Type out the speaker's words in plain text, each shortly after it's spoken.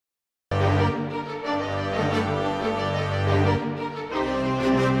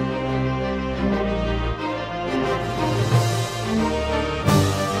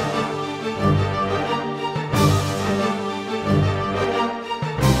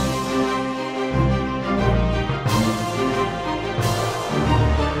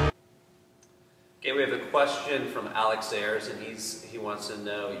question from Ayers, and he wants to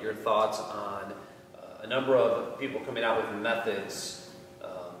know your thoughts on a number of people coming out with methods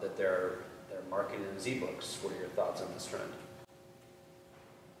that they're marketing as eBooks. What are your thoughts on this trend?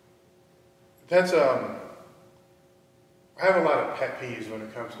 That's I have a lot of pet peeves when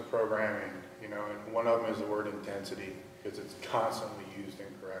it comes to programming, you know, and one of them is the word intensity, because it's constantly used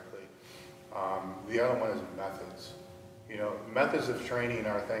incorrectly. The other one is methods. You know, methods of training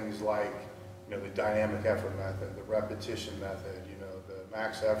are things like, you know, the dynamic effort method, the repetition method, you know, the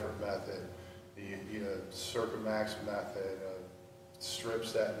max effort method, the circuit max method, strip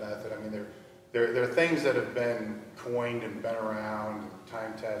set method. I mean, they're things that have been coined and been around and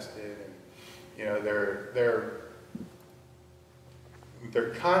time tested, and you know, they're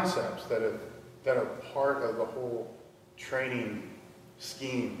concepts that are part of the whole training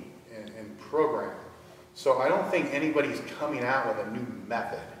scheme and program. So I don't think anybody's coming out with a new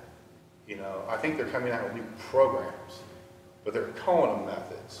method. You know, I think they're coming out with new programs, but they're calling them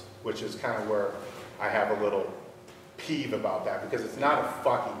methods, which is kind of where I have a little peeve about that, because it's not a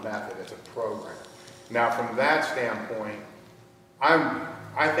fucking method, it's a program. Now from that standpoint,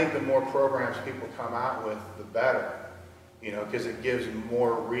 I think the more programs people come out with, the better, you know, because it gives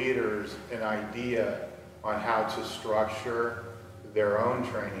more readers an idea on how to structure their own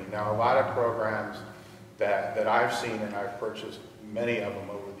training. Now, a lot of programs that I've seen, and I've purchased many of them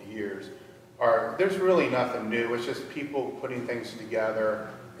over the years, there's really nothing new. It's just people putting things together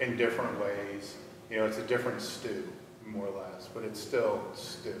in different ways. You know, it's a different stew, more or less, but it's still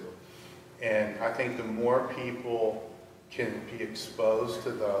stew. And I think the more people can be exposed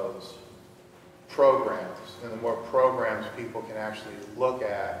to those programs, and the more programs people can actually look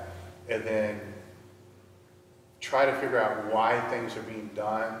at and then try to figure out why things are being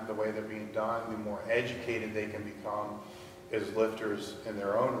done the way they're being done, the more educated they can become as lifters in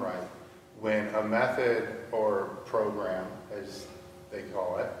their own right. When a method or program, as they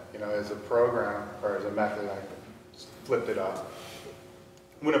call it, you know, as a program or as a method, I flipped it up.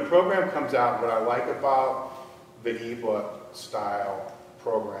 When a program comes out, what I like about the ebook style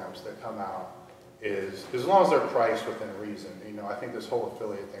programs that come out is, as long as they're priced within reason, you know, I think this whole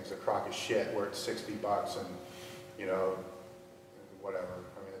affiliate thing's a crock of shit where it's $60 and, you know, whatever.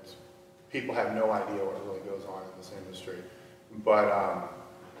 I mean, people have no idea what really goes on in this industry. But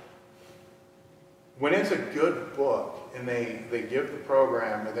when it's a good book and they give the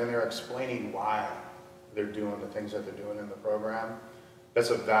program and then they're explaining why they're doing the things that they're doing in the program, that's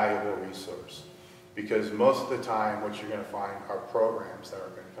a valuable resource. Because most of the time what you're going to find are programs that are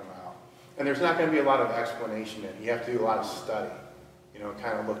going to come out. And there's not going to be a lot of explanation in it. You have to do a lot of study. You know,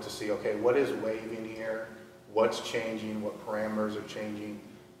 kind of look to see, okay, what is waving here? What's changing? What parameters are changing?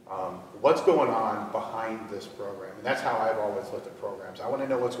 What's going on behind this program? And that's how I've always looked at programs. I want to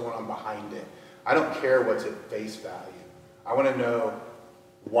know what's going on behind it. I don't care what's at face value. I want to know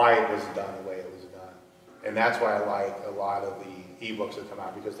why it was done the way it was done. And that's why I like a lot of the ebooks that come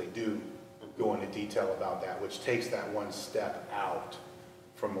out, because they do go into detail about that, which takes that one step out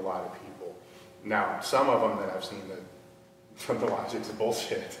from a lot of people. Now, some of them that I've seen, that the logic's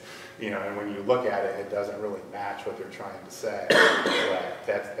bullshit, you know, and when you look at it, it doesn't really match what they're trying to say. But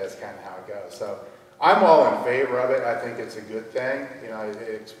that's kind of how it goes. So I'm all in favor of it. I think it's a good thing. You know,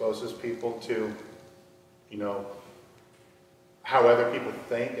 it exposes people to, you know, how other people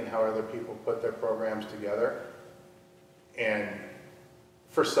think and how other people put their programs together. And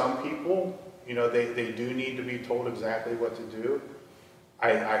for some people, you know, they do need to be told exactly what to do.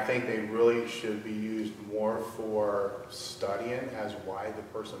 I think they really should be used more for studying as why the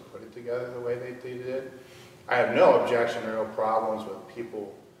person put it together the way they did. I have no objection or no problems with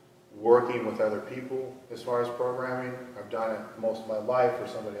people working with other people as far as programming. I've done it most of my life, or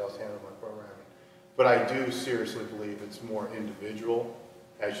somebody else handled my programming. But I do seriously believe it's more individual.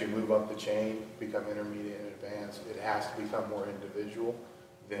 As you move up the chain, become intermediate and advanced, it has to become more individual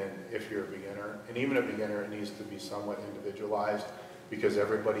than if you're a beginner. And even a beginner, it needs to be somewhat individualized, because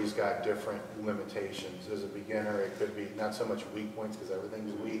everybody's got different limitations. As a beginner, it could be not so much weak points, because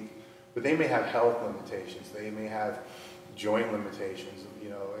everything's weak, but they may have health limitations. They may have joint limitations, you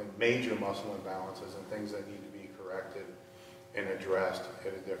know, and major muscle imbalances and things that need to be corrected and addressed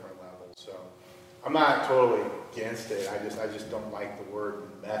at a different level. So I'm not totally against it. I just don't like the word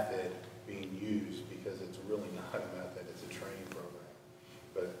method being used, because it's really not a method.